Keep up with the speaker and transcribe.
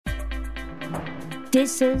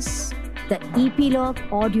This is the Epilogue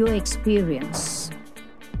audio experience.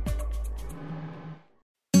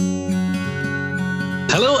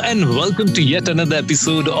 Hello and welcome to yet another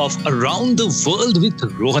episode of Around the World with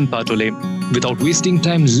Rohan Patole. Without wasting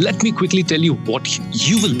time, let me quickly tell you what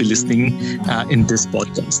you will be listening in this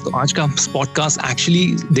podcast. तो आज का podcast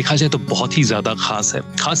actually देखा जाए तो बहुत ही ज़्यादा खास है.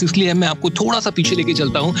 खास इसलिए है मैं आपको थोड़ा सा पीछे लेके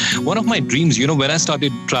चलता हूँ. One of my dreams, when I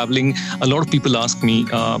started traveling, a lot of people ask me,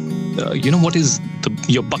 what is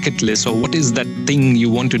your bucket list or what is that thing you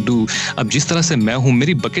want to do? अब जिस तरह से मैं हूँ,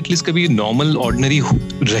 मेरी bucket list कभी normal, ordinary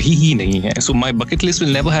रही ही नहीं है. So my bucket list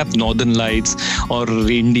will never have northern lights or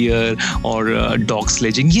reindeer or dog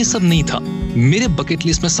sledging. ये सब नहीं था. मेरे bucket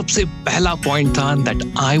list में सबसे पहला point था that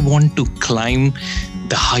I want to climb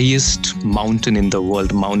the highest mountain in the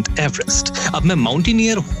world, Mount Everest. अब मैं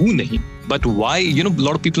mountaineer हूँ नहीं, but why? A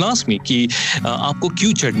lot of people ask me कि आपको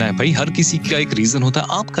क्यों चढ़ना है भाई? हर किसी का एक reason होता है.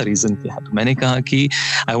 आपका reason क्या है? तो मैंने कहा कि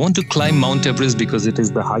I want to climb Mount Everest because it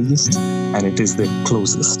is the highest and it is the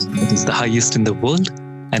closest. It is the highest in the world.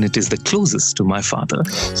 And it is the closest to my father.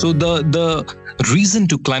 So the reason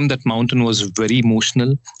to climb that mountain was very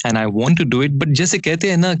emotional, and I want to do it. But जैसे कहते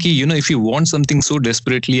हैं ना कि if you want something so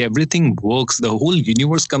desperately, everything works. The whole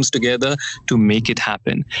universe comes together to make it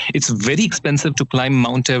happen. It's very expensive to climb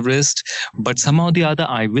Mount Everest, but somehow or the other,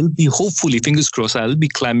 I will be, hopefully, fingers crossed, I will be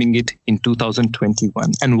climbing it in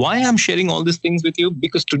 2021. And why I'm sharing all these things with you?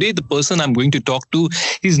 Because today the person I'm going to talk to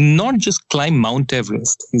is not just climb Mount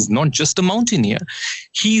Everest. He's not just a mountaineer.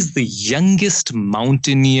 He's the youngest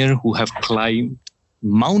mountaineer who have climbed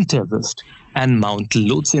Mount Everest and Mount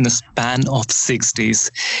Lhotse in a span of 6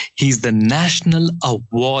 days. He's the National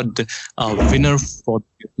Award winner for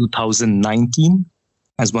 2019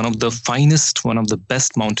 as one of the finest, one of the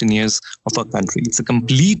best mountaineers of our country. It's a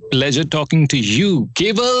complete pleasure talking to you.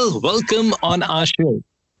 Keval, welcome on our show.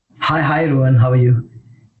 Hi, Rohan. How are you?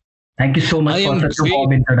 Thank you so much for such a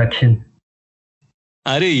warm introduction.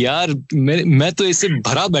 अरे यार मैं तो इससे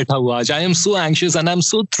भरा बैठा हुआ आज. I am so anxious and I am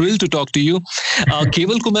so thrilled to talk to you.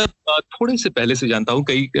 केवल को मैं थोड़े से पहले से जानता हूँ.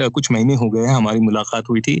 कुछ महीने हो गए हैं हमारी मुलाकात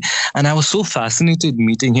हुई थी and I was so fascinated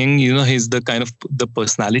meeting him. He is the kind of the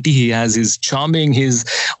personality he has. He is charming. He is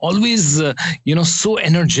always so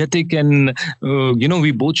energetic and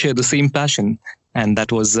we both share the same passion. And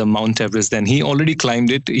that was Mount Everest. Then he already climbed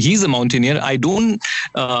it. He's a mountaineer. I don't,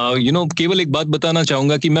 केवल एक बात बताना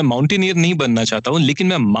चाहूंगा कि मैं mountaineer नहीं बनना चाहता हूँ, लेकिन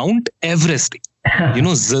मैं Mount Everest,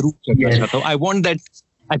 जरूर चढ़ना चाहता हूँ. I want that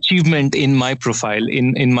achievement in my profile,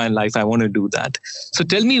 in my life. I want to do that. So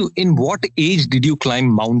tell me, in what age did you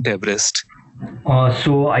climb Mount Everest?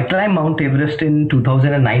 So I climbed Mount Everest in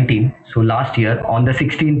 2019. So last year, on the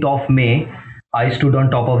 16th of May, I stood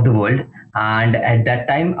on top of the world. And at that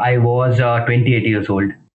time, I was 28 years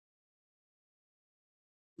old.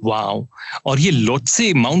 Wow. और ये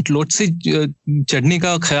Lhotse, mount Lhotse चढ़ने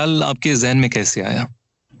का ख्याल आपके ज़हन में कैसे आया?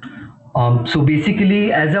 So basically,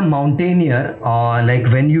 as a mountaineer, like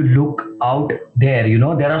when you look out there,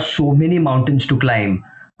 there are so many mountains to climb.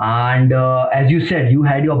 And as you said, you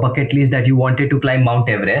had your bucket list that you wanted to climb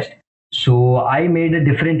Mount Everest. So I made a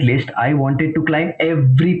different list. I wanted to climb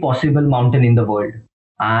every possible mountain in the world.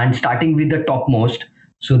 And starting with the topmost,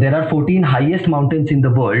 so there are 14 highest mountains in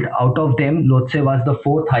the world. Out of them, Lhotse was the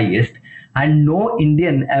 4th highest. And no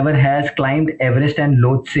Indian ever has climbed Everest and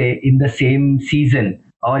Lhotse in the same season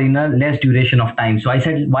or in a less duration of time. So I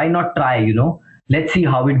said, why not try, let's see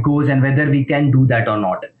how it goes and whether we can do that or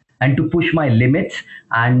not. And to push my limits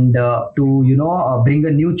and to, bring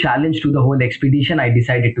a new challenge to the whole expedition, I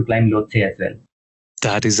decided to climb Lhotse as well.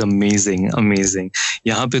 That is amazing, amazing.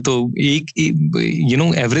 यहाँ पे तो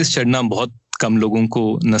Everest चढ़ना बहुत कम लोगों को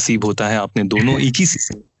नसीब होता है. आपने दोनों एक ही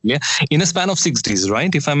सीजन लिया in a span of 6 days,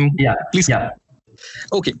 right? If I'm please. Yeah.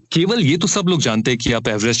 Okay, केवल ये तो सब लोग जानते हैं कि आप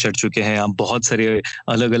एवरेस्ट चढ़ चुके हैं. आप बहुत सारे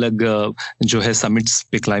अलग अलग जो है समिट्स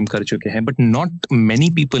पे क्लाइंब कर चुके हैं. But not many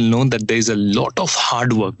people know that there is a lot of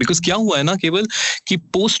hard work. Because क्या हुआ है ना केवल कि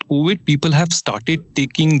post covid people have started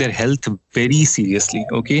taking their health very seriously,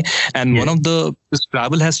 okay? And one of this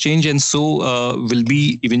travel has changed, and so will be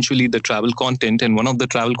eventually the travel content. And one of the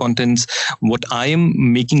travel contents, what I am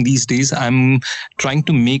making these days, I'm trying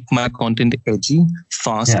to make my content edgy,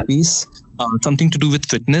 fast-paced, something to do with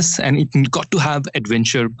fitness, and it got to have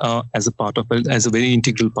adventure as a part of it, as a very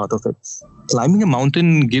integral part of it. Climbing a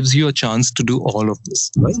mountain gives you a chance to do all of this,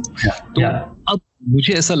 right? तो अब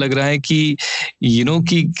मुझे ऐसा लग रहा है कि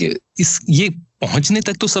कि ये पहुंचने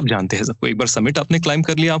तक तो सब जानते हैं सबको. एक बार समिट आपने क्लाइम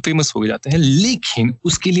कर लिया, आप फेमस हो जाते हैं. लेकिन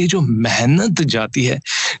उसके लिए जो मेहनत जाती है,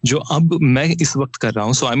 जो अब मैं इस वक्त कर रहा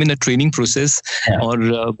हूँ, सो I am in a training process. और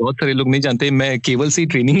बहुत सारे लोग नहीं जानते, मैं केवल से ही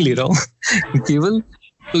ट्रेनिंग ले रहा हूँ. केवल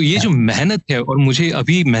तो ये जो मेहनत है, और मुझे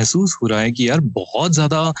अभी महसूस हो रहा है कि यार बहुत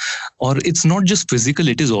ज्यादा, और it's not just physical,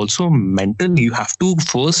 it is also mental. You have to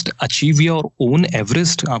first achieve your own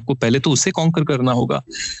Everest. आपको पहले तो उसे कॉन्कर करना होगा.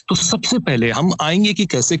 तो सबसे पहले हम आएंगे कि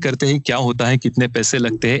कैसे करते हैं, क्या होता है, कितने पैसे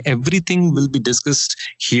लगते हैं. Everything will be discussed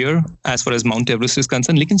here as far as mount Everest is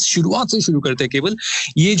concern. लेकिन शुरुआत से शुरू करते हैं. केवल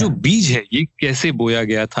ये जो बीज है, ये कैसे बोया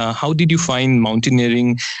गया था? How did you find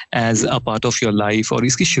mountaineering as a part of your life? और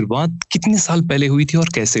इसकी शुरुआत कितने साल पहले हुई थी और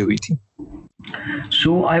कैसे हुई थी?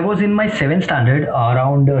 So I was in my 7th standard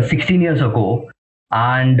around 16 years ago,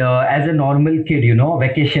 and as a normal kid,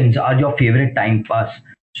 vacations are your favorite time pass.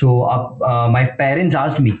 So my parents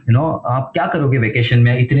asked me, आप क्या करोगे वेकेशन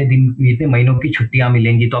में? इतने महीनों की छुट्टियां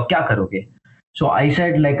मिलेंगी तो आप क्या करोगे? So I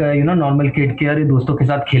said like a normal kid कि अरे दोस्तों के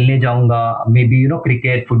साथ खेलने जाऊंगा, maybe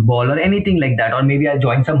cricket, football or anything like that, or maybe I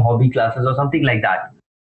join some hobby classes or something like that.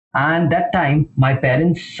 And that time my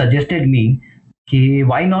parents suggested me कि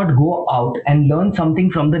why not go out and learn something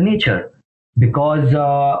from the nature, because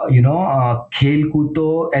खेल कूद तो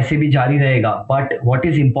ऐसे भी जारी रहेगा, but what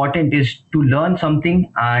is important is to learn something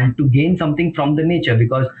and to gain something from the nature,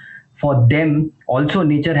 because for them also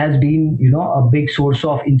nature has been a big source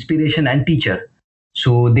of inspiration and teacher.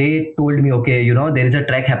 So they told me, okay, there is a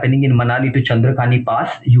trek happening in Manali to Chandrakhani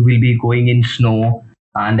Pass, you will be going in snow.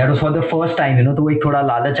 And that was for the first time, तो वो एक थोड़ा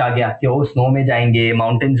लालच आ गया कि वो snow में जाएंगे,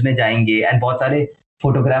 माउंटेन्स में जाएंगे, एंड बहुत सारे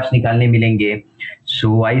फोटोग्राफ्स निकालने मिलेंगे.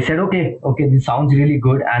 So I said, okay, this sounds really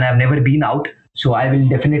good, and I've never been out, so I will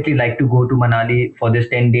definitely like to go to Manali for this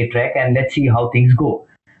 10-day trek, and let's see how things go.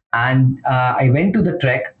 And I went to the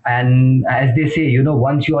trek, and as they say,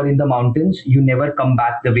 once you are in the mountains, you never come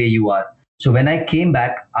back the way you are. So when I came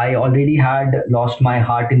back, I already had lost my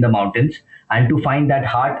heart in the mountains. And to find that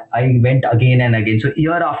heart, I went again and again. So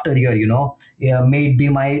year after year, may it be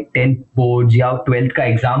my 10th boards या 12th का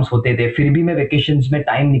exams होते थे, फिर भी मैं vacations में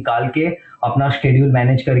time निकाल के अपना schedule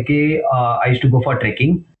manage करके I used to go for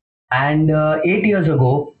trekking. And 8 years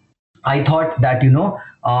ago, I thought that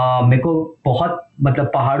मेरे को बहुत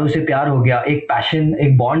मतलब पहाड़ों से प्यार हो गया, एक पैशन,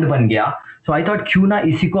 एक बॉन्ड बन गया. So I thought क्यों ना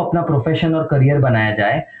इसी को अपना प्रोफेशन और करियर बनाया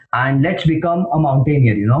जाए, and let's become a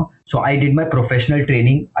mountaineer. So I did my professional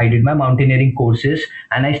training, I did my mountaineering courses,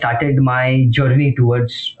 and I started my journey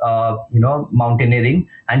towards mountaineering,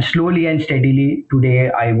 and slowly and steadily today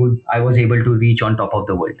I was able to reach on top of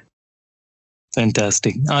the world.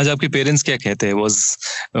 Fantastic. आज आपके parents क्या कहते हैं?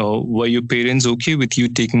 Were your parents okay with you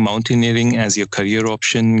taking mountaineering as your career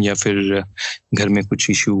option, या फिर घर में कुछ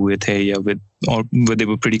issue हुए थे, or were they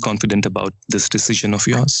pretty confident about this decision of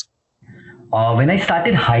yours? When I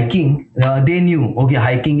started hiking, they knew, okay,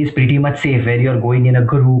 hiking is pretty much safe, where you're going in a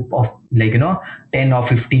group of 10 or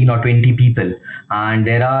 15 or 20 people, and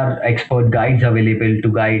there are expert guides available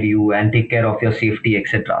to guide you and take care of your safety,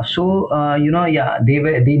 etc. So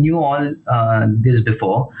they knew all this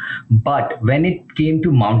before. But when it came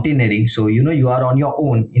to mountaineering, so you are on your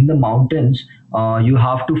own in the mountains, you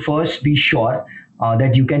have to first be sure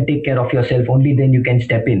that you can take care of yourself, only then you can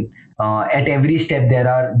step in. At every step there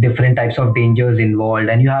are different types of dangers involved,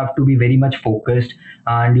 and you have to be very much focused,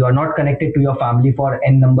 and you are not connected to your family for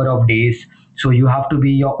n number of days, so you have to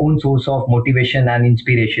be your own source of motivation and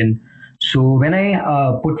inspiration. So when I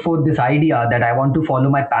put forth this idea that I want to follow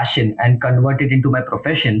my passion and convert it into my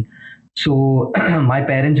profession, so my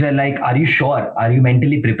parents were like, are you sure, are you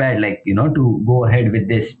mentally prepared, to go ahead with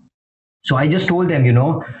this? So I just told them,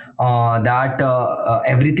 that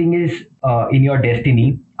everything is in your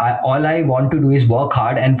destiny. All I want to do is work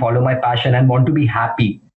hard and follow my passion and want to be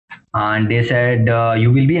happy. And they said,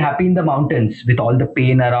 you will be happy in the mountains with all the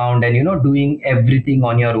pain around and, doing everything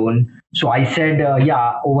on your own. So I said,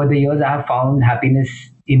 yeah, over the years, I have found happiness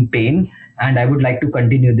in pain, and I would like to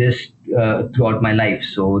continue this throughout my life.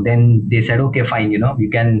 So then they said, okay, fine, you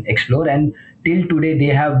can explore. And till today,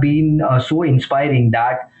 they have been so inspiring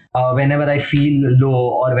that whenever I feel low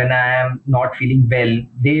or when I am not feeling well,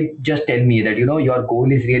 they just tell me that, your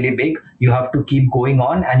goal is really big. You have to keep going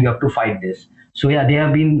on and you have to fight this. So yeah, they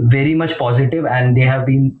have been very much positive, and they have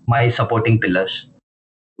been my supporting pillars.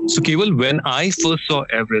 So Keval, when I first saw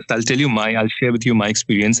Everest, I'll share with you my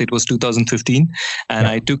experience. It was 2015, and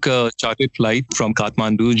I took a chartered flight from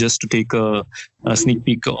Kathmandu just to take a sneak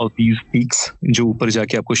peek of these peaks, जो ऊपर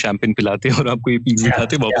जाके आपको champagne पिलाते हैं और आपको ये peaks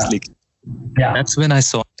दिखाते हैं वापस लेके. That's when I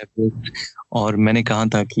saw Everest, और मैंने कहा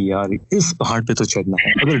था कि यार इस पहाड़ पे तो चढ़ना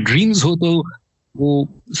है. अगर ड्रीम्स हो तो वो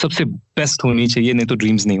सबसे बेस्ट होनी चाहिए, नहीं तो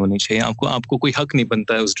ड्रीम्स नहीं होनी चाहिए. आपको कोई हक नहीं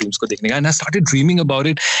बनता है उस ड्रीम्स को देखने का. And I started dreaming about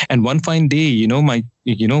it, and one fine day,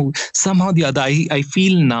 somehow the other, I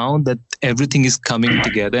feel now that everything is coming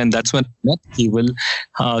together, and that's when I met Keval.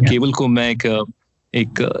 Keval को मैं एक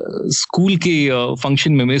एक स्कूल के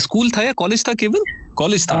फंक्शन में, school था या college था, केवल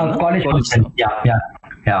कॉलेज था, कॉलेज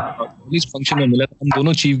कॉलेज फंक्शन में मिला, हम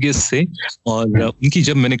दोनों चीफ गेस्ट थे, और उनकी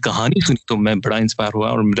जब मैंने कहानी सुनी तो मैं बड़ा इंस्पायर हुआ,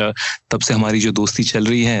 और मेरा तब से हमारी जो दोस्ती चल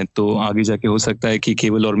रही है, तो आगे जाके हो सकता है कि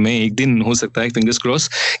केवल और मैं एक दिन, हो सकता है फिंगर्स क्रॉस,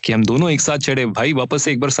 कि हम दोनों एक साथ चढ़े भाई, वापस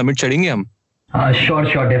से एक बार समिट चढ़ेंगे हम। Sure,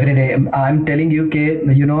 definitely. I'm telling you कि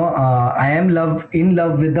I am in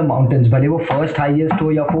love with the mountains. भले वो first highest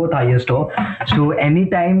हो या fourth highest हो. So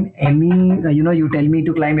anytime, you tell me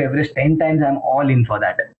to climb Everest 10 times, I'm all in for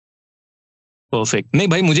that. Perfect. नहीं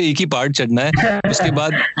भाई, मुझे एक ही पार्ट चढ़ना है, उसके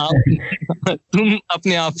बाद आप तुम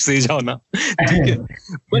अपने आप से जाओ ना, ठीक है।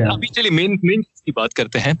 पर अभी चलिए मेन की बात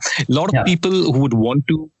करते हैं। Lot of people who would want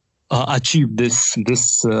to achieve this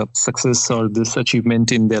success or this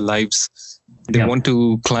achievement in their lives, they want to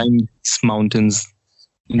climb these mountains,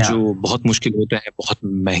 जो बहुत मुश्किल होते हैं, बहुत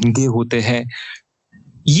महंगे होते हैं।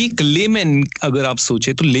 ये एक लेमैन अगर आप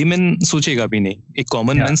सोचे तो लेमैन सोचेगा भी नहीं, एक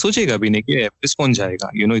कॉमन मैन सोचेगा भी नहीं कि एवरेस्ट कौन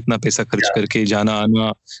जाएगा, इतना पैसा खर्च करके जाना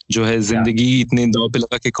आना जो है, जिंदगी इतने दांव पे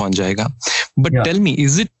लगा के कौन जाएगा। बट टेल मी,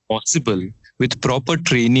 इज इट पॉसिबल with proper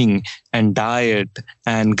training and diet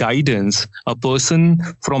and guidance, a person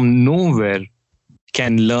from nowhere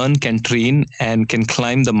can learn, can train, and can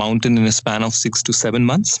climb the mountain in a span of 6 to 7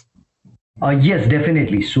 months? Yes,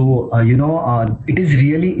 definitely. So, it is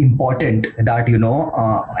really important that,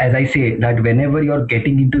 as I say, that whenever you're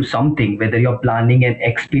getting into something, whether you're planning an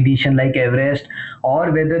expedition like Everest, or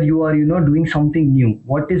whether you are, doing something new,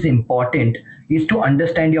 what is important is to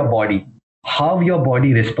understand your body, how your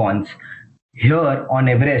body responds. Here on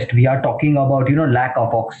Everest, we are talking about, lack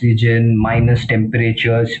of oxygen, minus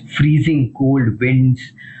temperatures, freezing cold winds,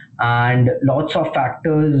 and lots of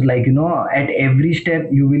factors like, at every step,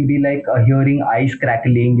 you will be like hearing ice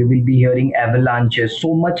crackling, you will be hearing avalanches,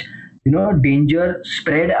 so much, danger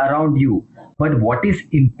spread around you. But what is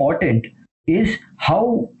important is how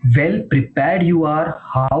well prepared you are,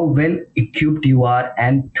 how well equipped you are.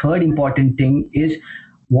 And third important thing is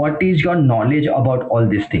what is your knowledge about all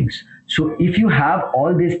these things. So if you have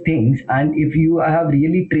all these things and if you have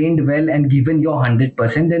really trained well and given your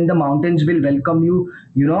 100%, then the mountains will welcome you,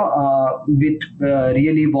 with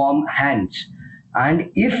really warm hands. And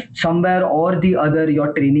if somewhere or the other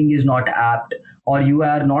your training is not apt, or you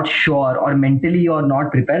are not sure, or mentally you are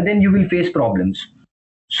not prepared, then you will face problems.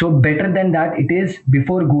 So better than that, it is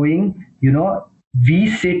before going, we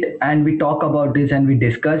sit and we talk about this and we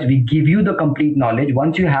discuss, we give you the complete knowledge.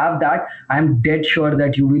 Once you have that, I'm dead sure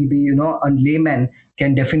that you will be, a layman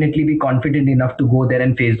can definitely be confident enough to go there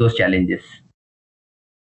and face those challenges.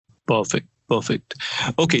 Perfect.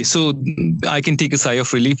 Okay, so I can take a sigh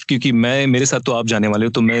of relief क्योंकि मेरे साथ तो आप जाने वाले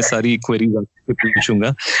हो, तो मैं सारी क्वेरीज आपसे पूछूंगा।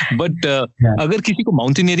 बट अगर किसी को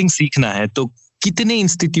माउंटेनियरिंग सीखना है तो कितने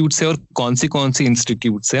इंस्टीट्यूट्स है, और कौन से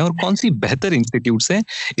इंस्टीट्यूट्स है, और कौन सी बेहतर इंस्टीट्यूट्स है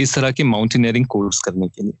इस तरह के माउंटेनियरिंग कोर्स करने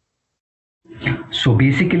के लिए? So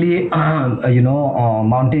basically,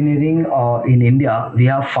 mountaineering in India, we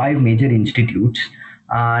have 5 major institutes,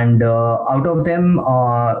 and out of them,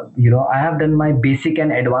 I have done my basic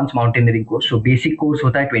and advanced mountaineering course. So basic course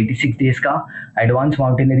होता है 26 days का, advanced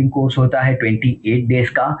mountaineering course होता है 28 days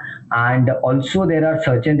का, and also there are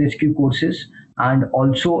search and rescue courses. And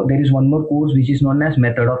also there is one more course which is known as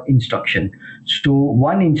method of instruction. So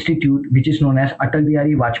one institute which is known as Atal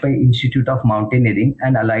Bihari Vajpayee Institute of Mountaineering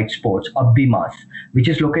and Allied Sports, ABBIMAS, which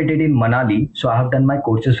is located in Manali. So I have done my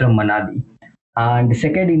courses from Manali. And the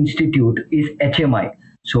second institute is HMI,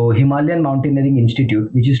 so Himalayan Mountaineering Institute,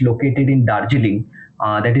 which is located in Darjeeling.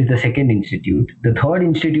 That is the second institute. The third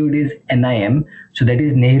institute is NIM, so that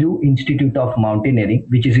is Nehru Institute of Mountaineering,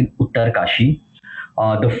 which is in Uttarkashi.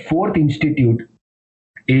 The fourth institute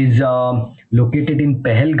is located in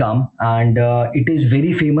Pahalgam, and it is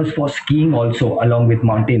very famous for skiing also along with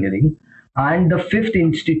mountaineering. And the fifth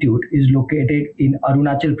institute is located in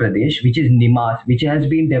Arunachal Pradesh, which is NIMAS, which has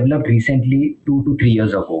been developed recently 2 to 3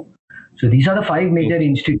 years ago. So these are the 5 major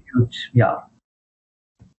institutes. Yeah.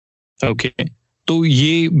 Okay. तो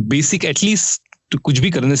ये basic at least कुछ भी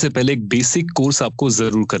करने से पहले एक basic course आपको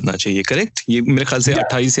जरूर करना चाहिए, करेक्ट? ये मेरे ख्याल से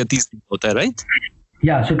 28 या 30 दिन होता है, राइट?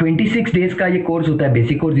 या सो 26 डेज का ये कोर्स होता है,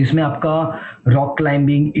 बेसिक कोर्स, जिसमें आपका rock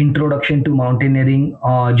climbing, introduction to mountaineering,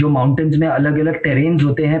 जो माउंटेन्स में अलग अलग टेरेन्स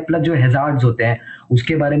होते हैं प्लस जो हैजार्ड्स होते हैं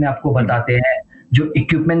उसके बारे में आपको बताते हैं, जो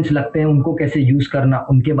इक्विपमेंट्स लगते हैं उनको कैसे यूज करना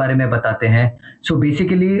उनके बारे में बताते हैं. सो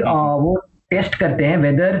बेसिकली वो टेस्ट करते हैं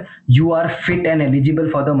whether you are fit and eligible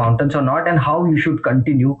for the mountains और not, and how you should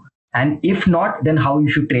continue, and if not then how you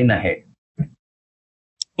should train ahead.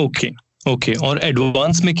 Okay. और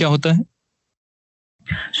एडवांस में क्या होता है?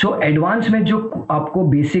 सो एडवांस में जो आपको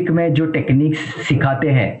बेसिक में जो टेक्निक्स सिखाते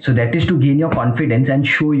हैं, so that is to gain your confidence and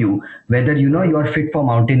show you whether you are fit for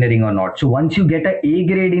mountaineering or not. So once you get a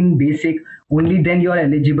grade in basic, only then you are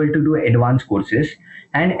eligible to do advanced courses.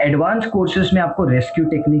 And advanced courses में आपको rescue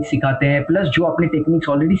technique सिखाते हैं, plus जो आपने techniques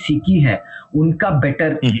already सीखी है उनका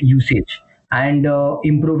better usage and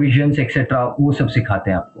इम्प्रोविजन्स etcetera वो सब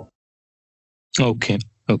सिखाते हैं आपको. Okay.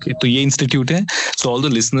 Okay, तो ये इंस्टीट्यूट है. So all the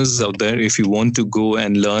listeners out there, if you want to go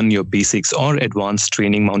and learn your basics or advanced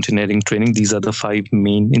training, mountaineering training, these are the 5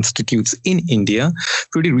 main institutes in India.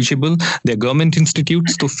 Pretty reachable. They're government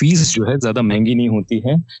institutes, तो fees जो है ज़्यादा महंगी नहीं होती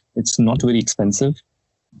है. It's not very expensive.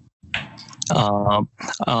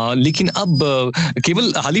 लेकिन अब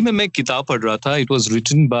केवल हाल ही में मैं किताब पढ़ रहा था. It was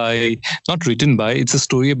not written by, it's a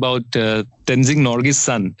story about Tenzing Norgay's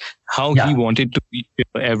son, how he wanted to reach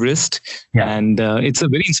Everest. And it's a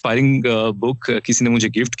very inspiring book. किसी ने मुझे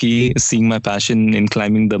गिफ्ट की, Seeing My Passion in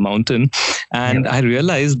Climbing the Mountain. And I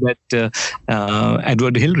realized that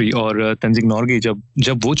Edward Hillary और Tenzing Norgay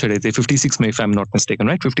जब वो चढ़े थे 56 में, if I'm not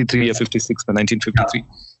mistaken, right? 53 या 56 में, 1953.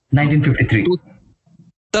 1953.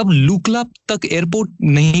 तब लुकला तक एयरपोर्ट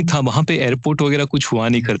नहीं था, वहां पे एयरपोर्ट वगैरह कुछ हुआ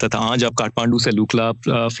नहीं करता था. आज आप काठमांडू से लुकला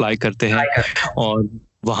फ्लाई करते हैं और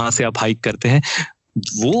वहां से आप हाइक करते हैं.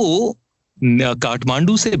 वो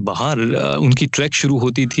काठमांडू से बाहर उनकी ट्रैक शुरू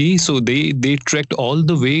होती थी. सो दे tracked all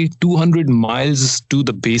the way 200 miles to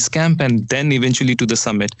the base camp and then eventually to the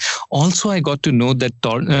summit. Also I got to know that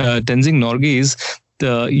Tenzing नॉर्गेज,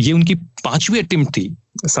 ये उनकी 5वीं अटेम्प्ट थी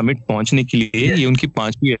समिट पहुंचने के लिए. ये उनकी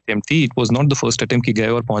 5वीं अटेम्प्ट थी. It was not the first attempt कि गए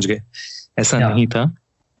और पहुंच गए, ऐसा नहीं था.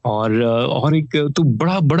 और एक तो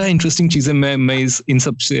बड़ा इंटरेस्टिंग चीज है, मैं इन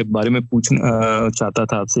सब से बारे में पूछना चाहता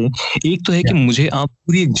था आपसे. एक तो है कि मुझे आप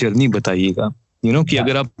पूरी एक जर्नी बताइएगा, कि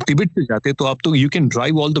अगर आप तिब्बत से जाते तो आप तो you can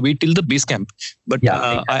drive all the way till the base camp, but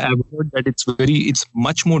I have heard that it's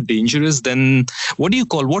much more dangerous than,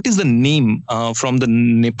 what is the name from the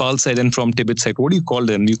Nepal side and from Tibet side? What do you call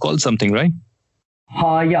them? You call something, right?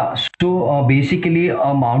 Yeah. So basically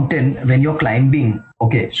a mountain, when you're climbing,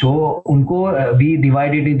 okay, so unko we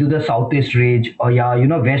divided into the southeast ridge or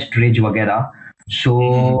west ridge वगैरह.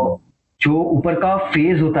 So जो ऊपर का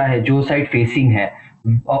phase होता है, जो side facing है,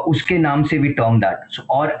 उसके नाम से we term that. So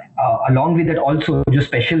और along with that also जो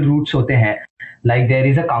special routes होते हैं, like there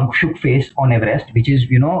is a Kangshuk face on Everest, which is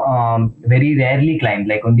very rarely climbed,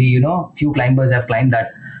 like only few climbers have climbed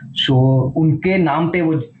that. So उनके नाम पे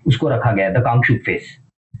वो उसको रखा गया, the Kangshuk face.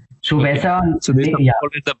 So वैसा, so they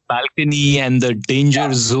call it the balcony and the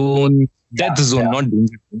danger zone, death zone, not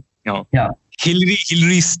danger zone.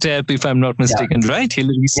 Hillary step, if I'm not mistaken, right?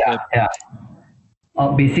 Hillary step.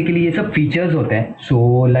 Basically ये सब फीचर्स होते हैं. So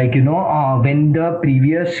like when the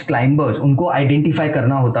previous climbers, उनको identify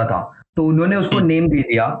करना होता था तो उन्होंने उसको नेम दे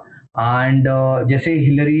दिया. एंड जैसे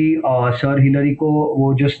सर हिलरी को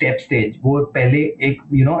वो जो स्टेप्स थे, वो पहले एक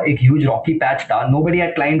ह्यूज रॉकी पैच था. Nobody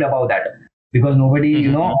had climbed about that because nobody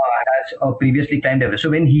has previously climbed Everest. So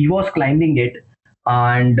when he was climbing it,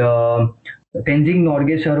 and Tenzing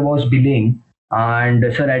Norgay sir was belaying, and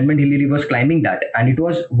Sir Edmund Hillary was climbing that, and it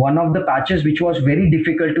was one of the patches which was very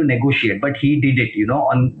difficult to negotiate, but he did it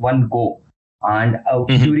on one go. And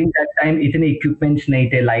during that time इतने equipments नहीं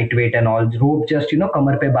थे, light weight and all, rope just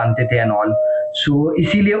कमर पे बांधते थे and all. So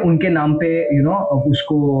इसीलिए उनके नाम पे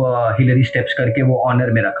उसको हिलरी स्टेप्स करके वो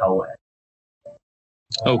ऑनर में रखा हुआ है.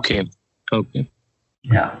 Okay.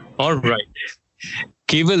 Yeah. All right.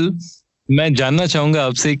 केवल मैं जानना चाहूंगा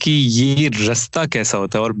आपसे कि ये रास्ता कैसा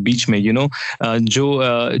होता है और बीच में जो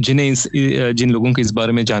जिन लोगों को इस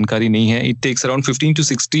बारे में जानकारी नहीं है, it takes around 15 to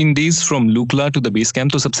 16 days from Lukla to the base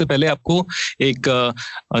camp. तो सबसे पहले आपको एक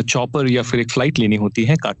चॉपर या फिर एक फ्लाइट लेनी होती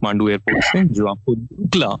है काठमांडू एयरपोर्ट से, जो आपको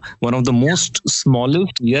Lukla, one of the most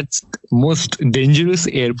smallest yet most dangerous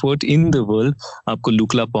airport in the world, आपको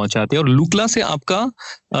लुकला पहुंचाते हैं. और लुकला से आपका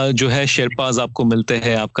जो है शेरपाज आपको मिलते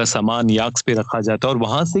हैं, आपका सामान याक्स पे रखा जाता है. और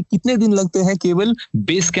वहां से कितने दिन लगते हैं केवल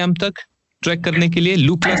बेस कैंप तक ट्रैक करने के लिए,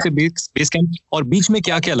 लुकला से बेस कैंप, और बीच में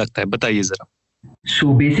क्या क्या लगता है, बताइए जरा.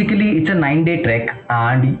 So basically it's a 9-day trek,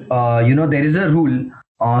 and there is a rule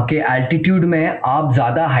कि altitude में आप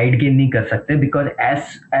ज्यादा हाइट गेन नहीं कर सकते, because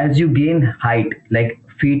as you gain height, like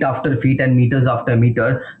feet after feet and meters after meter,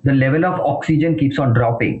 the level of oxygen keeps on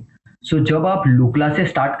dropping. So जब आप लुकला से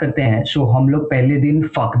स्टार्ट करते हैं, so हम लोग पहले दिन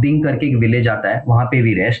फकदिंग करके एक विलेज आता है, वहां पे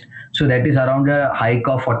भी rest. So that is around a hike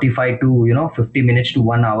of 45 to 50 minutes to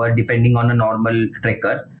 1 hour depending on a normal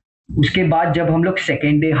trekker. उसके बाद जब हम लोग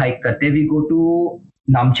सेकेंड डे हाइक करते हैं, we go to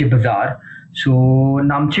Namche Bazaar. So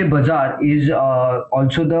Namche Bazaar is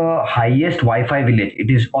also the highest Wi-Fi village.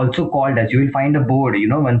 It is also called, as you will find a board,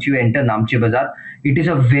 once you enter Namche Bazaar. It is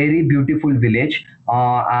a very beautiful village,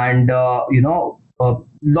 and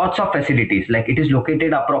lots of facilities. Like, it is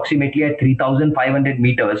located approximately at 3,500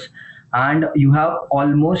 meters, and you have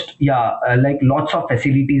almost, like, lots of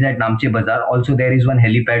facilities at Namche Bazaar. Also, there is one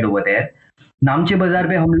helipad over there. Namche बाजार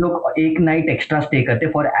पे हम लोग एक night extra stay करते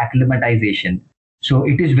हैं for acclimatisation. So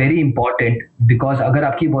it is very important, because अगर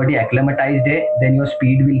आपकी body एक्लेमेटाइज्ड है then your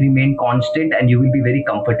speed will remain constant and you will be very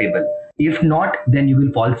comfortable. If not then you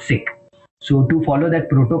will fall sick. So to follow that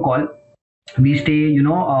protocol, we stay,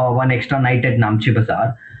 one extra night at Namche Bazaar,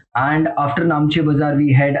 and after Namche Bazaar we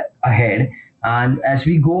head ahead. And as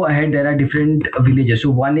we go ahead, there are different villages. So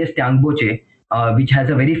one is Tyangboche, which has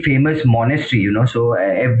a very famous monastery. So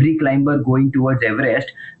every climber going towards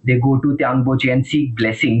Everest, they go to Tyangboche and seek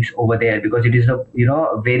blessings over there, because it is a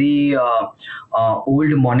very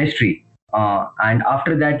old monastery. And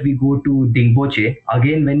after that, we go to Dingboche.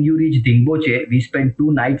 Again, when you reach Dingboche, we spend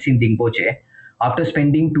 2 nights in Dingboche. After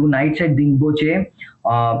spending 2 nights at Dingboche,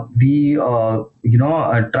 we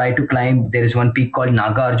try to climb. There is one peak called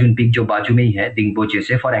Naga Arjun Peak, जो बाजू में ही है Dingboche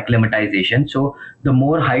से, for acclimatization. So the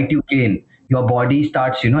more height you gain, your body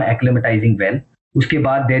starts acclimatizing well. Uske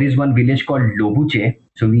baad there is one village called Lobuche.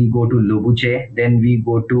 So we go to Lobuche, then we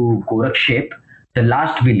go to Gorakshep, the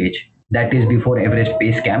last village that is before Everest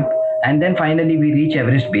Base Camp. And then finally we reach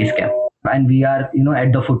Everest Base Camp, and we are,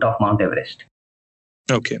 at the foot of Mount Everest.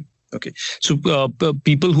 Okay. So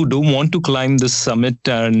people who don't want to climb the summit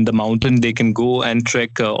and the mountain, they can go and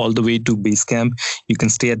trek all the way to base camp. You can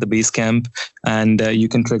stay at the base camp, and you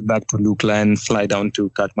can trek back to Lukla and fly down to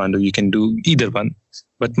Kathmandu. You can do either one.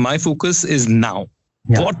 But my focus is now.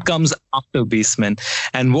 Yeah. What comes after basement,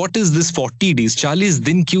 and what is this 40 days? 40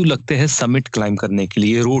 दिन क्यों लगते हैं summit climb करने के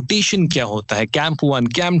लिए? Rotation क्या होता है? Camp 1,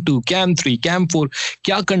 Camp 2, Camp 3, Camp 4,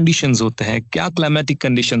 क्या conditions होते हैं? क्या climatic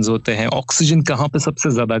conditions होते हैं? Oxygen कहाँ पे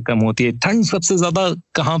सबसे ज्यादा कम होती है? ठंड सबसे ज्यादा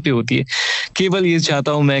कहाँ पे होती है? केवल ये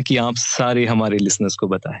चाहता हूँ मैं कि आप सारे हमारे listeners को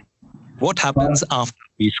बताएं. What happens after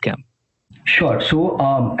base camp? Sure. So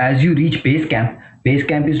as you reach base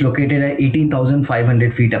camp is located at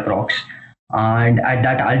 18,500 feet approx. And at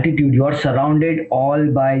that altitude, you are surrounded all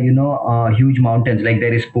by, huge mountains. Like,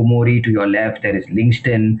 there is Pomori to your left, there is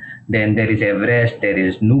Livingston, then there is Everest, there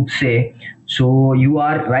is Nuptse. So you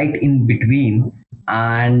are right in between,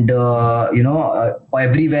 and,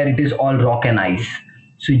 everywhere it is all rock and ice.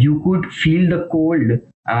 So you could feel the cold,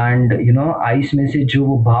 and, ice में से जो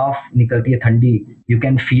वो भाप निकलती है ठंडी, you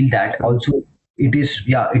can feel that. Also, it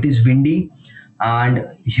is windy. And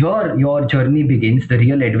here your journey begins, the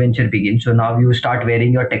real adventure begins. So now you start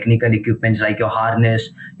wearing your technical equipments like your harness,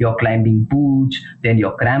 your climbing boots, then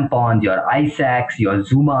your crampons, your ice axe, your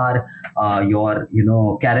Zumar, your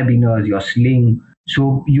carabiners, your sling.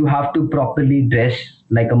 So you have to properly dress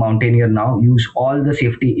like a mountaineer now. Use all the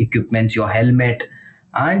safety equipments, your helmet,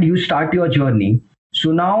 and you start your journey.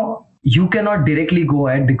 So now you cannot directly go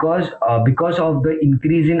ahead, because of the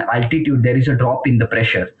increase in altitude, there is a drop in the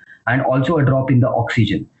pressure, and also a drop in the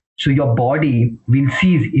oxygen. So your body will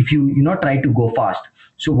cease if you try to go fast.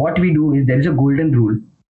 So what we do is, there is a golden rule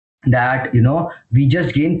that we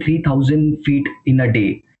just gain 3,000 feet in a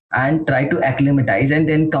day and try to acclimatize and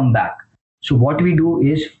then come back. So what we do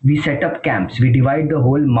is, we set up camps. We divide the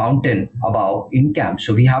whole mountain above in camps.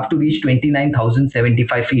 So we have to reach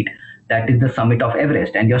 29,075 feet. That is the summit of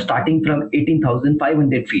Everest, and you're starting from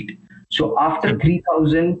 18,500 feet. So after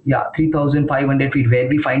 3,500 feet, where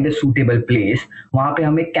we find a suitable place, वहाँ पे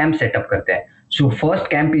हम एक camp setup करते हैं. So first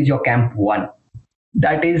camp is your Camp 1.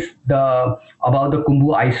 That is about the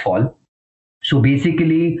Khumbu ice fall. So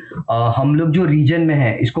basically हम लोग जो region में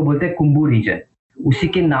है, इसको बोलते हैं Khumbu region. उसी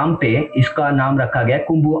के नाम पे इसका नाम रखा गया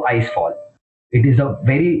Khumbu ice fall. It is a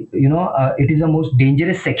very, it is the most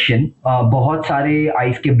dangerous section. बहुत सारे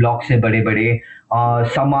ice के blocks है बड़े बड़े.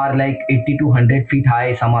 Some are like 80 to 100 feet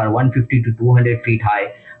high, some are 150 to 200 feet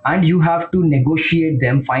high, and you have to negotiate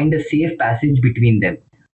them, find a safe passage between them.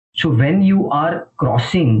 So when you are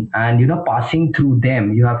crossing and passing through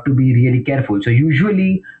them, you have to be really careful. So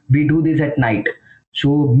usually we do this at night.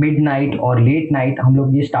 So midnight or late night हम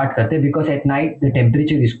लोग ये start करते हैं, because at night the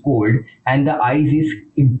temperature is cold and the ice is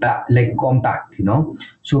compact,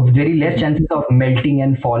 so very less chances of melting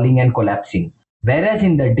and falling and collapsing. Whereas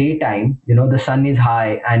in the daytime, the sun is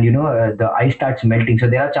high and, the ice starts melting. So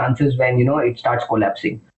there are chances when, it starts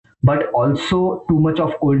collapsing. But also too much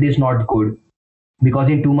of cold is not good, because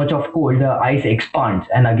in too much of cold, the ice expands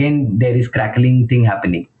and again, there is crackling thing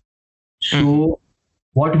happening. So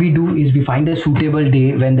what we do is we find a suitable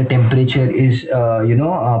day when the temperature is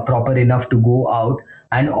proper enough to go out,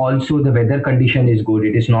 and also the weather condition is good,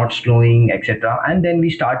 it is not snowing, etc. And then we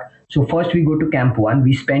start. So first we go to camp 1,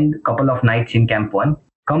 we spend a couple of nights in camp 1,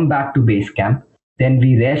 come back to base camp, then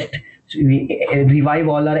we rest. So we revive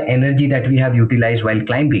all our energy that we have utilized while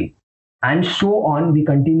climbing, and so on. We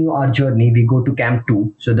continue our journey, we go to camp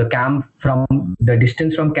 2. So the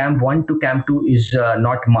distance from camp 1 to camp 2 is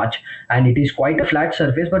not much, and it is quite a flat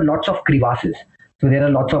surface but lots of crevasses. So there are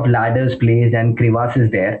lots of ladders placed and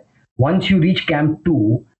crevasses there. Once you reach camp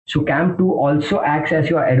 2, so camp 2 also acts as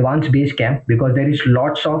your advanced base camp, because there is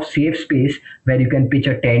lots of safe space where you can pitch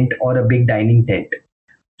a tent or a big dining tent.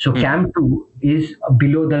 So camp 2 is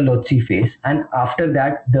below the Lhotse face, and after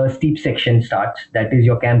that the steep section starts. That is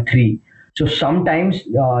your camp 3. So sometimes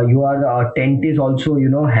your tent is also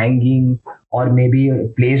hanging or maybe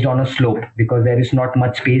placed on a slope, because there is not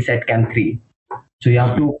much space at camp 3. So you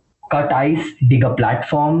have to cut ice, dig a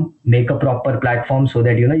platform, make a proper platform so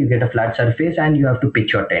that you get a flat surface, and you have to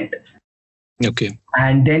pitch your tent. Okay.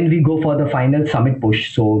 And then we go for the final summit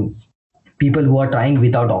push. So people who are trying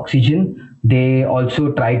without oxygen, they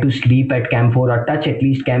also try to sleep at camp 4 or touch at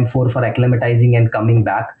least camp 4 for acclimatizing and coming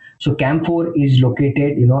back. So camp 4 is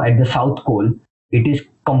located at the south pole. It is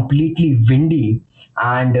completely windy,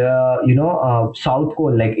 and south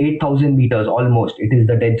pole, like 8,000 meters almost, it is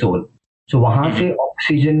the dead zone. So वहाँ से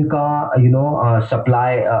oxygen का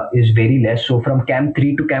supply is very less. So from camp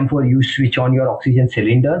 3 to camp 4 you switch on your oxygen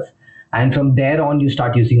cylinders, and from there on you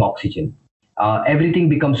start using oxygen. Everything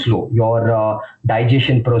becomes slow. Your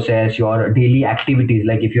digestion process, your daily activities,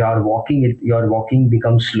 like if you are walking, your walking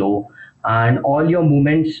becomes slow, and all your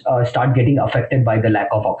movements start getting affected by the lack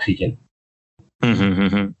of oxygen.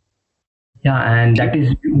 Yeah, and that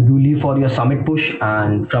is usually for your summit push.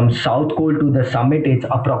 And from South Col to the summit, it's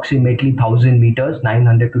approximately 1,000 meters,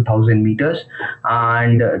 900 to 1,000 meters.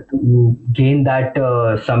 And to gain that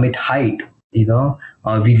summit height, we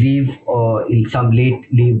leave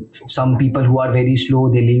some people who are very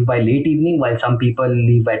slow, they leave by late evening, while some people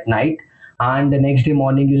leave at night. And the next day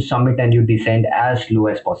morning you summit and you descend as low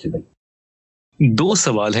as possible. 2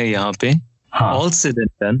 सवाल है यहाँ पे. हाँ. All said and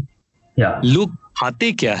done. Yeah. लोग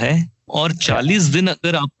खाते क्या है, और 40 दिन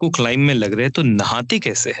अगर आपको क्लाइंब में लग रहे हैं तो नहाते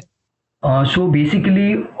कैसे है? So basically,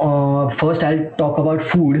 first I'll talk about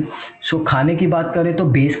food. So खाने की बात करें तो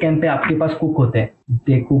बेस कैंप पे आपके पास कुक होते हैं.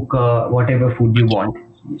 They cook whatever food you want.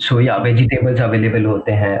 So yeah, vegetables available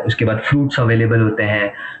होते हैं, उसके बाद fruits available होते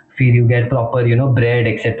हैं, फिर you get proper bread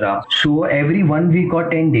etc. So every 1 week or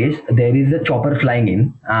 10 days there is a chopper flying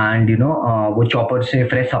in, and वो chopper से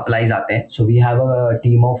fresh supplies आते हैं. So we have a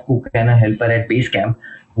team of cook and a helper at base camp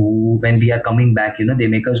who, when we are coming back, they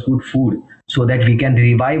make us good food so that we can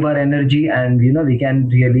revive our energy, and we can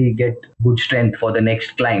really get good strength for the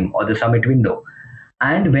next climb or the summit window.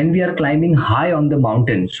 And when we are climbing high on the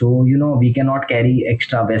mountain, so we cannot carry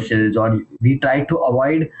extra vessels, or we try to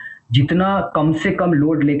avoid जितना कम से कम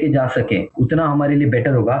load लेके जा सके उतना हमारे लिए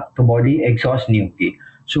better होगा, तो बॉडी एग्जॉस्ट नहीं होगी.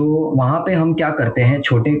 सो वहाँ पे हम क्या करते हैं,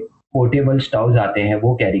 छोटे पोर्टेबल स्टव्स आते हैं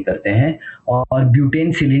वो कैरी करते हैं, और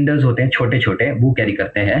ब्यूटेन सिलेंडर्स होते हैं छोटे छोटे, वो कैरी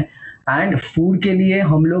करते हैं. एंड फूड के लिए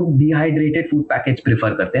हम लोग डिहाइड्रेटेड फूड पैकेट्स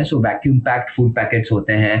प्रेफर करते हैं. सो वैक्यूम पैक्ड फूड पैकेट्स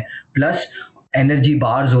होते हैं, प्लस एनर्जी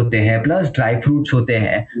बार्स होते हैं, प्लस ड्राई फ्रूट्स होते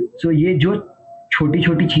हैं. सो ये जो छोटी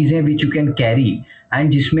छोटी चीजें which you can carry,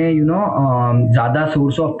 and जिसमें ज्यादा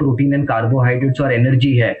source of protein and carbohydrates और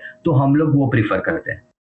एनर्जी है, तो हम लोग वो प्रिफर करते हैं.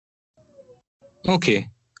 ओके.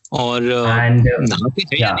 और नहाते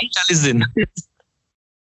हैं या नहीं 40 दिन?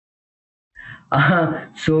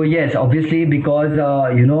 So yes, obviously because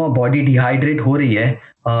body dehydrate हो रही है.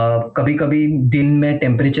 कभी कभी दिन में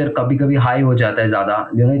टेम्परेचर कभी कभी हाई हो जाता है ज्यादा,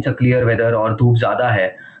 इट्स अ क्लियर वेदर और धूप ज्यादा है,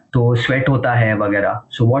 तो स्वेट होता है वगैरह.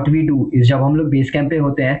 So what we do is, जब हम लोग बेस कैंप पे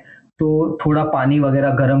होते हैं तो थोड़ा पानी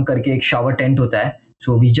वगैरह गर्म करके, एक शावर टेंट होता है,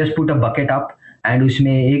 so we just put a bucket up, and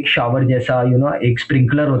उसमें एक शावर जैसा एक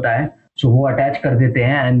स्प्रिंकलर होता है, सो वो अटैच कर देते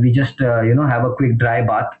हैं, and we just have a quick dry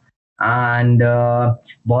bath. And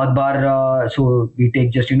बहुत बार so we take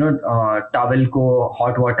just towel को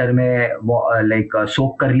हॉट वाटर में लाइक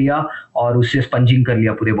सोक कर लिया और उससे स्पंजिंग कर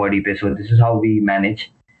लिया पूरे बॉडी पे. So this is how we manage.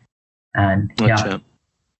 And या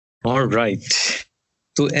ऑलराइट.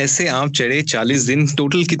 तो ऐसे आप चढ़े 40 दिन,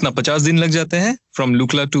 टोटल कितना 50 दिन लग जाते हैं from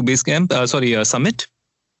Lukla to base camp, sorry summit?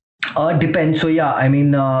 Depends. So yeah, I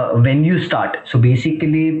mean, when you start, so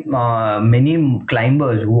basically many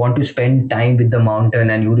climbers who want to spend time with the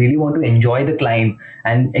mountain and who really want to enjoy the climb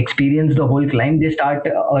and experience the whole climb, they start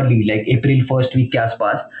early, like April 1st week के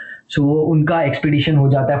आसपास. So उनका expedition हो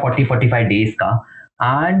जाता है 40-45 days का.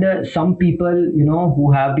 And some people,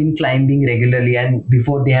 who have been climbing regularly and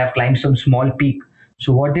before they have climbed some small peak.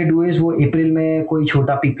 So what they do is वो अप्रैल में कोई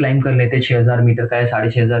छोटा पीक क्लाइम कर लेते हैं 6,000 मीटर का या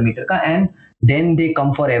 6,500 मीटर का, and then they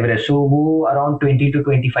come for Everest. So वो अराउंड 20 to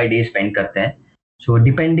 25 days स्पेंड करते हैं. So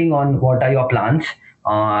depending on what are your plans,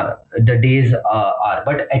 the days are,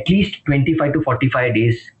 but at least 25 to 45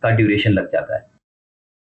 days का duration लग जाता है.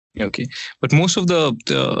 Okay, but most of the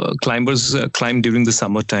climbers climb during the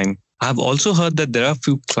summertime. I've also heard that there are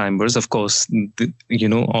few climbers, of course,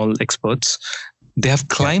 all experts. They have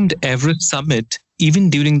climbed Everest summit even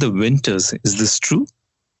during the winters. Is this true?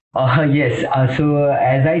 Yes. So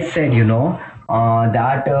as I said,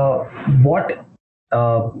 that what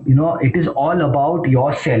it is all about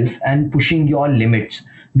yourself and pushing your limits.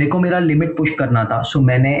 मेरे को मेरा limit push करना था, सो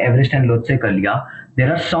मैंने Everest and Lhotse कर लिया.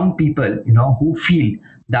 There are some people who feel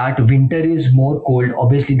that winter is more cold.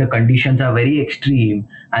 Obviously the conditions are very extreme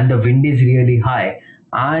and the wind is really high,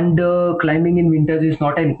 and climbing in winters is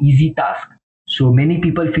not an easy task. So many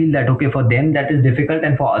people feel that, okay, for them that is difficult,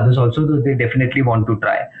 and for others also, so they definitely want to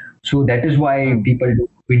try. So that is why people do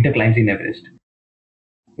winter climbs in Everest.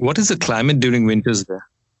 What is the climate during winters there?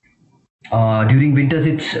 During winters,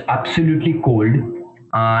 it's absolutely cold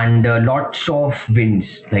and lots of winds.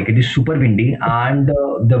 Like it is super windy, and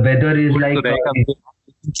the weather is like.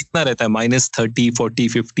 कितना रहता है? -30, 40,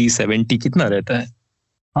 50, 70 कितना रहता है?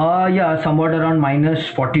 Yeah, somewhat around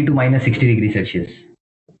 -40 to -60 degrees Celsius.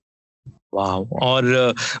 Wow.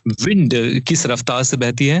 और wind किस रफ्तार से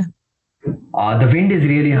बहती है? The wind is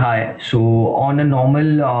really high. So on a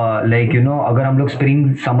normal, अगर हम लोग spring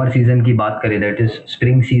summer season की बात करें, that is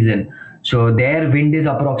spring season. So their wind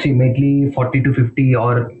is approximately 40 to 50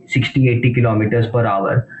 or 60, 80 kilometers per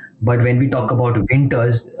hour. But when we talk about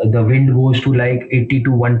winters, the wind goes to like 80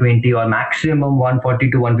 to 120 or maximum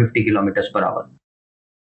 140 to 150 kilometers per hour.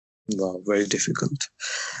 Wow, very difficult.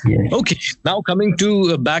 Yes. Okay, now coming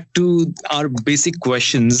to back to our basic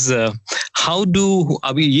questions. How do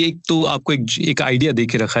अभी ये एक तो आपको एक idea दे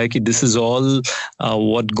के रखा है कि this is all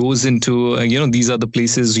what goes into these are the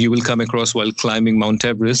places you will come across while climbing Mount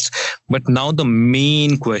Everest. But now the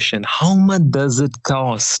main question: how much does it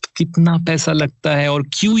cost? कितना पैसा लगता है और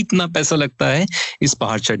क्यों इतना पैसा लगता है इस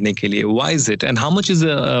पहाड़ चढ़ने के लिए? Why is it? And how much is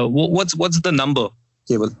what's the number,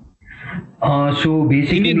 Keval? So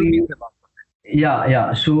basically,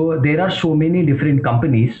 yeah. So there are so many different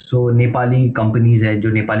companies. So Nepali companies हैं,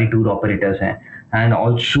 जो Nepali tour operators हैं, and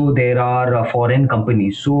also there are foreign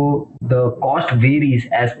companies. So the cost varies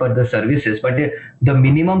as per the services, but the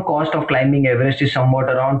minimum cost of climbing Everest is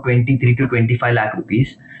somewhat around 23 to 25 lakh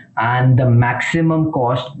rupees, and the maximum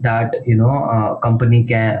cost that company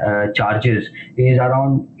can charges is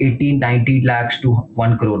around 18, 19 lakhs to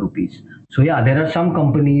 1 crore rupees. So yeah, there are some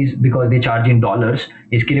companies because they charge in dollars.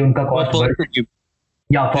 इसके लिए उनका cost बढ़.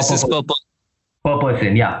 Yeah, per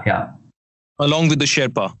person. Yeah. Along with the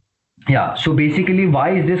Sherpa. Yeah. So basically,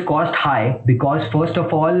 why is this cost high? Because first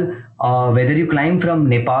of all, whether you climb from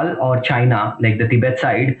Nepal or China, like the Tibet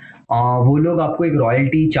side, वो लोग आपको एक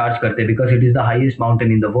royalty charge करते हैं because it is the highest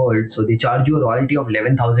mountain in the world. So they charge you a royalty of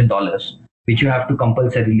 $11,000, which you have to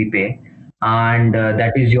compulsorily pay. And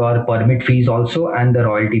that is your permit fees also and the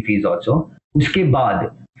royalty fees also. उसके बाद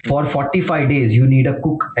for 45 days you need a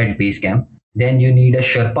cook at base camp. Then you need a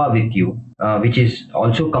Sherpa with you, which is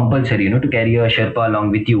also compulsory, to carry a Sherpa along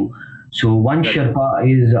with you. So one Sherpa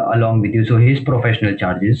is along with you, so his professional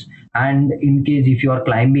charges. And in case if you are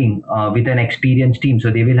climbing with an experienced team, so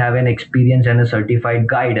they will have an experienced and a certified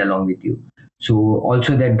guide along with you. So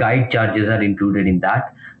also that guide charges are included in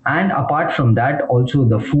that. And apart from that, also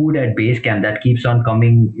the food at base camp that keeps on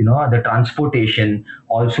coming, the transportation,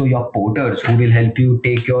 also your porters who will help you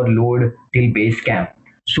take your load till base camp.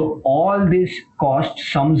 So all this cost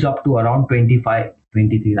sums up to around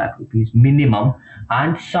 23 lakh rupees minimum.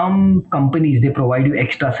 And some companies, they provide you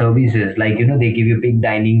extra services, like, they give you big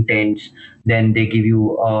dining tents, then they give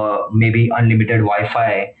you maybe unlimited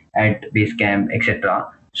Wi-Fi at base camp, etc.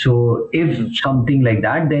 So if something like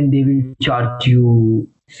that, then they will charge you,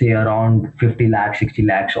 say, around 50 lakhs, 60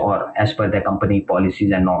 lakhs, or as per the company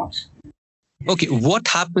policies and norms. Okay, what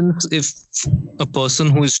happens if a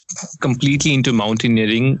person who is completely into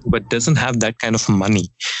mountaineering but doesn't have that kind of money?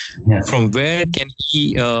 Yeah. From where can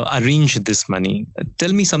he arrange this money?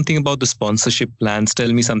 Tell me something about the sponsorship plans.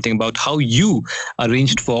 Tell me something about how you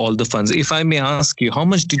arranged for all the funds. If I may ask you, how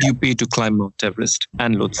much did you pay to climb Mount Everest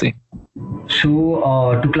and Lhotse?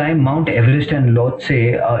 So to climb Mount Everest and Lhotse,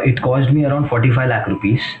 it cost me around 45 lakh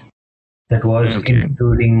rupees. That was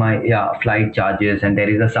including my flight charges, and there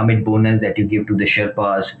is a summit bonus that you give to the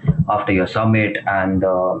Sherpas after your summit, and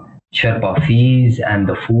Sherpa fees and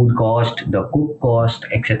the food cost, the cook cost,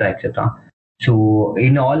 etc., etc. So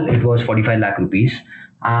in all, it was 45 lakh rupees.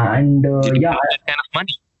 And Did you yeah, have that kind of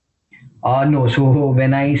money? no. So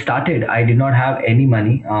when I started, I did not have any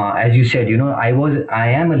money. As you said, I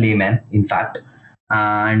am a layman, in fact.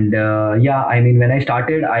 And yeah, I mean, when I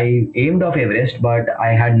started, I aimed off Everest, but I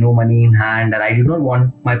had no money in hand, and I did not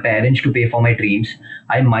want my parents to pay for my dreams.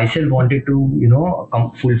 I myself wanted to,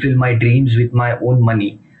 fulfill my dreams with my own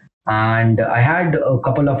money. And I had a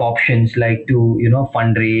couple of options like to,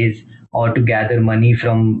 fundraise or to gather money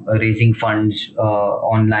from raising funds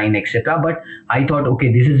online, etc. But I thought,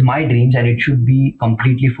 okay, this is my dreams and it should be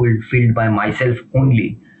completely fulfilled by myself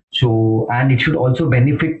only. So, and it should also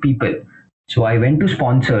benefit people. So I went to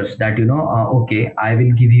sponsors that, okay, I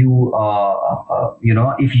will give you,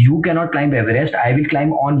 if you cannot climb Everest, I will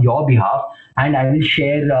climb on your behalf and I will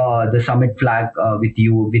share the summit flag with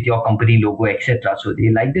you, with your company logo, etc. So they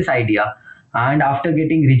like this idea. And after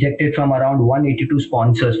getting rejected from around 182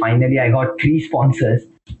 sponsors, finally I got three sponsors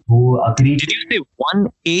who agreed. Did you say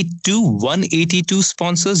 182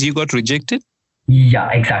 sponsors you got rejected?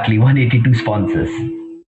 Yeah, exactly. 182 sponsors.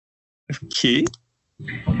 Okay.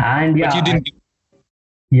 And yeah, but you didn't.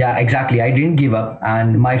 Yeah, exactly. I didn't give up.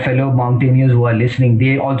 And my fellow mountaineers who are listening,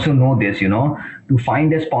 they also know this, to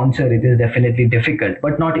find a sponsor, it is definitely difficult,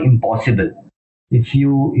 but not impossible. If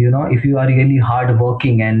you are really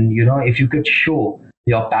hardworking and, if you could show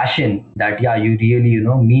your passion that, yeah, you really,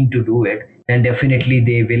 mean to do it, then definitely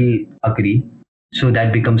they will agree. So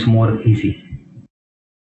that becomes more easy.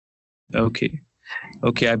 Okay.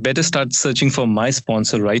 Okay, I better start searching for my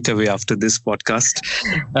sponsor right away after this podcast.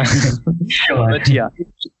 Sure. But yeah,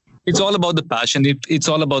 it's all about the passion. It's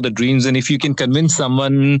all about the dreams. And if you can convince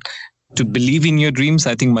someone to believe in your dreams,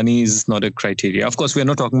 I think money is not a criteria. Of course, we are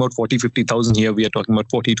not talking about 40-50,000 here. We are talking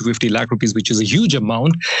about 40 to 50 lakh rupees, which is a huge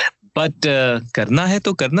amount. But करना है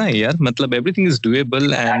तो करना है यार. मतलब everything is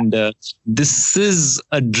doable and this is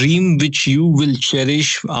a dream which you will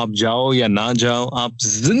cherish. आप जाओ या ना जाओ, आप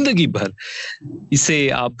जिंदगी भर इसे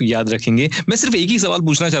आप याद रखेंगे. मैं सिर्फ एक ही सवाल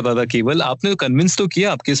पूछना चाहता था केवल. आपने कन्विंस तो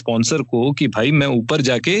किया आपके स्पॉन्सर को कि भाई मैं ऊपर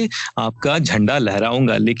जाके आपका झंडा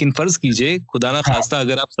लहराऊंगा, लेकिन फर्ज कीजिए खुदा ना खास्ता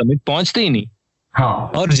अगर आप समिट पहुंचते ही नहीं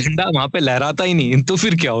और झंडा वहां पे लहराता ही नहीं, तो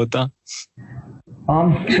फिर क्या होता?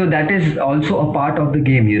 So that is also a part of the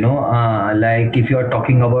game, like if you are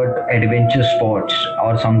talking about adventure sports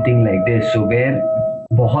or something like this, so where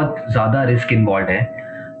बहुत ज़्यादा risk involved है,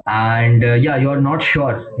 and yeah, you are not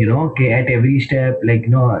sure, okay, at every step, like,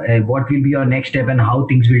 what will be your next step and how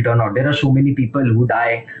things will turn out. There are so many people who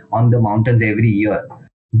die on the mountains every year,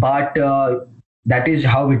 but that is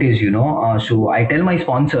how it is, so I tell my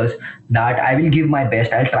sponsors that I will give my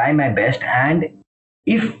best, I'll try my best, and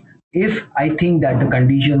if I think that the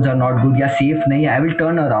conditions are not good, yeah, safe nahi, I will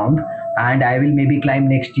turn around and I will maybe climb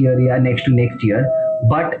next year, yeah, next to next year.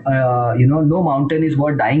 But no mountain is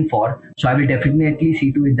worth dying for. So I will definitely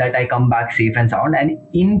see to it that I come back safe and sound. And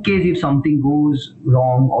in case if something goes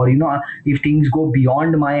wrong or if things go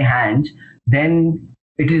beyond my hands, then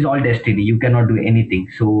it is all destiny. You cannot do anything.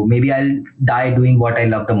 So maybe I'll die doing what I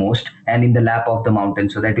love the most and in the lap of the mountain.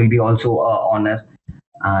 So that will be also honor.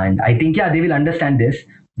 And I think, yeah, they will understand this,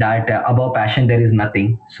 that above passion there is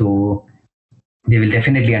nothing. So they will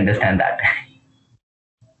definitely understand that.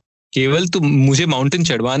 केवल तू मुझे mountain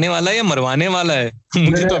चढ़वाने वाला है या मरवाने वाला है?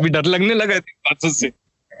 मुझे तो अभी डर लगने लगा है बातों से.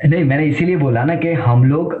 नहीं, मैंने इसीलिए बोला ना कि हम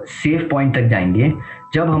लोग सेफ पॉइंट तक जाएंगे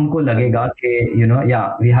जब हमको लगेगा कि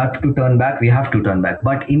we have to turn back,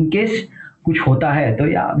 but in case कुछ होता है तो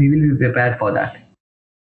या we will be prepared for that.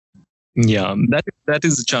 Yeah, that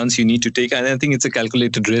is a chance you need to take, and I think it's a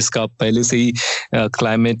calculated risk. आप पहले से ही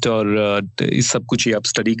climate और इस सब कुछ ही आप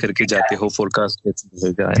study करके जाते हो, forecast कैसे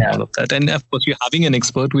रहेगा and all of that. And of course, you having an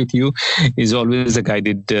expert with you is always a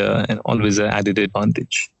guided and always an added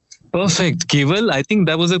advantage. Perfect, Keval. I think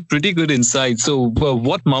that was a pretty good insight. So,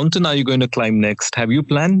 what mountain are you going to climb next? Have you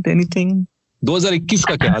planned anything? 2021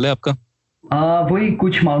 का क्या हाल है आपका? वही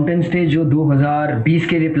कुछ mountains थे जो 2020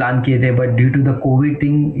 के लिए प्लान किए थे, but due to the Covid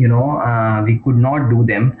thing we could not do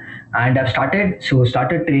them, and I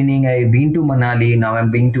started training. I've been to Manali, now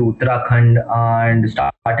I'm being to Uttarakhand and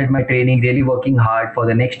started my training, really working hard for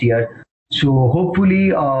the next year. So hopefully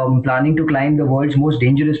planning to climb the world's most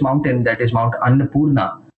dangerous mountain, that is Mount Annapurna,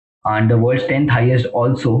 and the world's 10th highest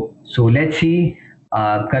also. So let's see.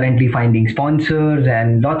 Currently finding sponsors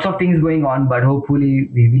and lots of things going on, but hopefully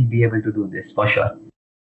we will be able to do this for sure.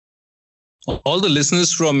 all the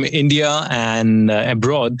listeners from India and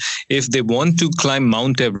abroad, if they want to climb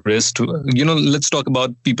Mount Everest, let's talk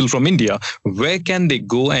about people from India. Where can they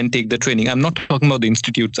go and take the training? I'm not talking about the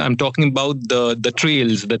institutes. I'm talking about the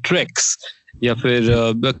trails, the treks. या फिर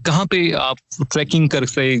कहाँ पे आप trekking कर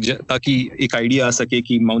सके ताकि एक idea आ सके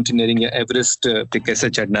कि माउंटेनियरिंग या एवरेस्ट पे कैसे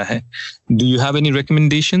चढ़ना है. Do you have any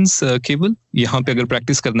recommendations केवल? यहाँ पे अगर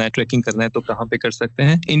प्रैक्टिस करना है, ट्रैकिंग करना है, तो कहाँ पे कर सकते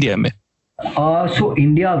हैं इंडिया में? So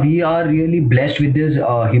India, we are really blessed with this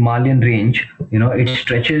Himalayan range. It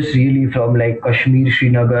stretches really from like Kashmir,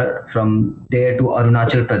 Srinagar, from there to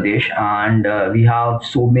Arunachal Pradesh, and we have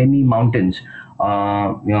so many mountains.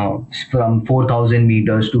 From 4,000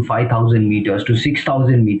 meters to 5,000 meters to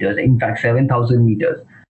 6,000 meters. In fact, 7,000 meters.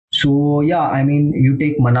 So yeah, I mean, you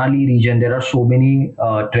take Manali region. There are so many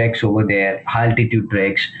treks over there, high altitude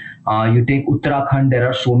treks. You take Uttarakhand. There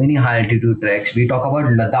are so many high altitude treks. We talk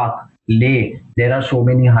about Ladakh. Leh, there are so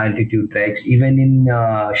many high altitude treks. Even in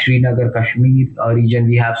Srinagar, Kashmir region,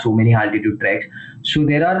 we have so many high altitude treks. So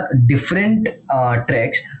there are different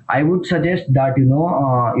treks. I would suggest that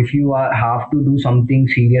if you have to do something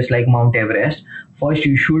serious like Mount Everest, first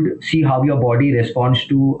you should see how your body responds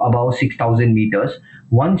to above 6,000 meters.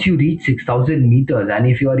 Once you reach 6,000 meters, and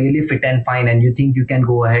if you are really fit and fine and you think you can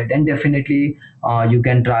go ahead, then definitely you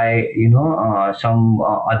can try some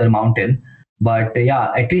other mountain. But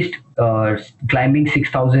yeah, at least climbing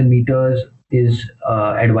 6,000 meters is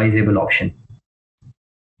advisable option.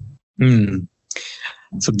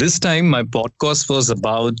 So this time my podcast was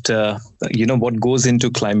about, what goes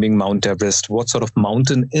into climbing Mount Everest. What sort of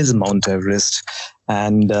mountain is Mount Everest,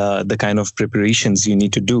 and the kind of preparations you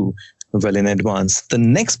need to do well in advance. The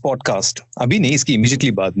next podcast, अभी नहीं, इसकी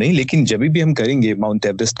immediately बात नहीं, लेकिन जब भी हम करेंगे Mount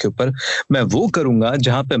Everest के ऊपर, मैं वो करूँगा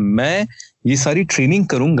जहाँ पे मैं ये सारी ट्रेनिंग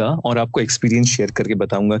करूंगा और आपको एक्सपीरियंस शेयर करके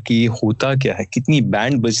बताऊंगा कि ये होता क्या है, कितनी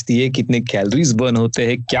बैंड बजती है, कितने कैलोरीज बर्न होते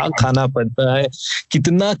हैं, क्या खाना पड़ता है,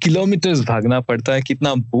 कितना किलोमीटर्स भागना पड़ता है,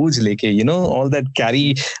 कितना बोझ लेके ऑल दैट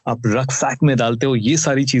कैरी आप रक्सैक में डालते हो. ये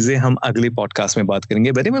सारी चीजें हम अगले पॉडकास्ट में बात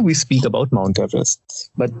करेंगे. Very we speak about Mount Everest.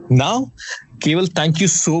 But now Keval, thank you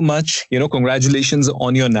so much. Congratulations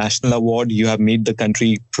on your national award. You have made the country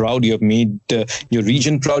proud. You have made your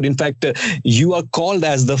region proud. In fact, you are called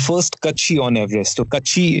as the first Kutchi on Everest. So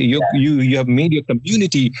Kutchi, you have made your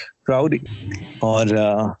community proud. Or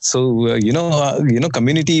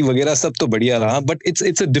community वगैरह सब तो बढ़िया रहा. But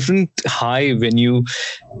it's a different high when you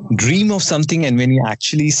dream of something and when you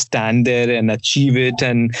actually stand there and achieve it,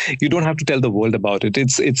 and you don't have to tell the world about it.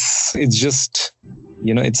 It's just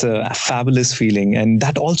it's a fabulous feeling, and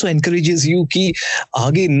that also encourages you कि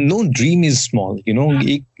आगे no dream is small.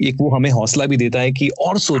 एक वो हमें हौसला भी देता है कि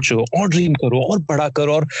और सोचो, और ड्रीम करो, और बड़ा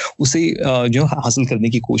करो, और उसे हासिल करने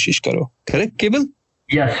की कोशिश करो. Correct, Keval?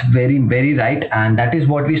 Yes, very, very right. And that is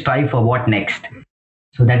what we strive for. What next?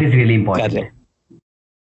 So that is really important.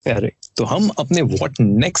 Correct. तो हम अपने व्हाट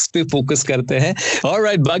नेक्स्ट पे फोकस करते हैं.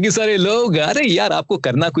 ऑलराइट, बाकी सारे लोग, अरे यार आपको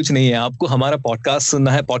करना कुछ नहीं है, आपको हमारा पॉडकास्ट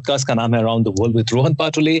सुनना है. पॉडकास्ट का नाम है around the world with Rohan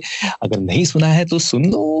Patole. अगर नहीं सुना है तो सुन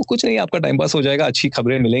लो, कुछ नहीं, आपका टाइम पास हो जाएगा, अच्छी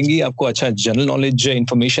खबरें मिलेंगी आपको, अच्छा जनरल नॉलेज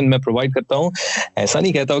इन्फॉर्मेशन मैं प्रोवाइड करता हूँ. ऐसा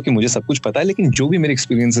नहीं कहता हूँ कि मुझे सब कुछ पता है, लेकिन जो भी मेरे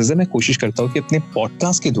एक्सपीरियंसेस है मैं कोशिश करता हूँ कि अपने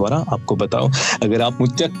पॉडकास्ट के द्वारा आपको बताऊँ. अगर आप मुझ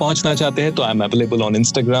तक पहुंचना चाहते हैं तो I am available on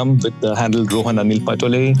Instagram with the handle Rohan Anil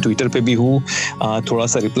Patole. Twitter पे भी हूँ. थोड़ा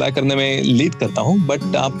सा रिप्लाई करने में लेट करता हूं,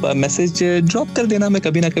 बट आप मैसेज ड्रॉप कर देना, मैं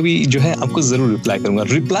कभी ना कभी जो है आपको जरूर रिप्लाई करूंगा.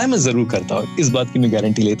 रिप्लाई मैं जरूर करता हूं, इस बात की मैं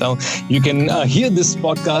गारंटी लेता हूं. You can hear this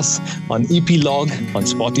podcast on Epilogue, on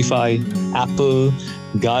Spotify, Apple,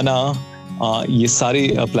 Gaana, ये सारे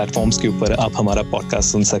प्लेटफॉर्म्स के ऊपर आप हमारा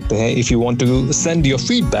पॉडकास्ट सुन सकते हैं. If you want to send your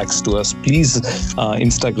feedbacks to us, please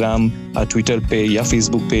Instagram, Twitter पे या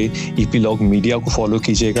फेसबुक पे ईपीलॉग मीडिया को फॉलो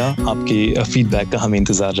कीजिएगा. आपके फीडबैक का हमें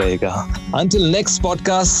इंतजार रहेगा. Until next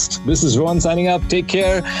podcast, this is Rohan signing up. Take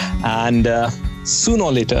care, and sooner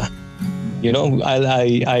or later,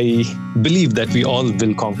 I believe that we all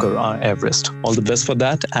will conquer our Everest. All the best for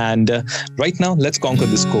that. And right now, let's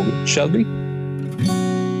conquer this COVID, shall we?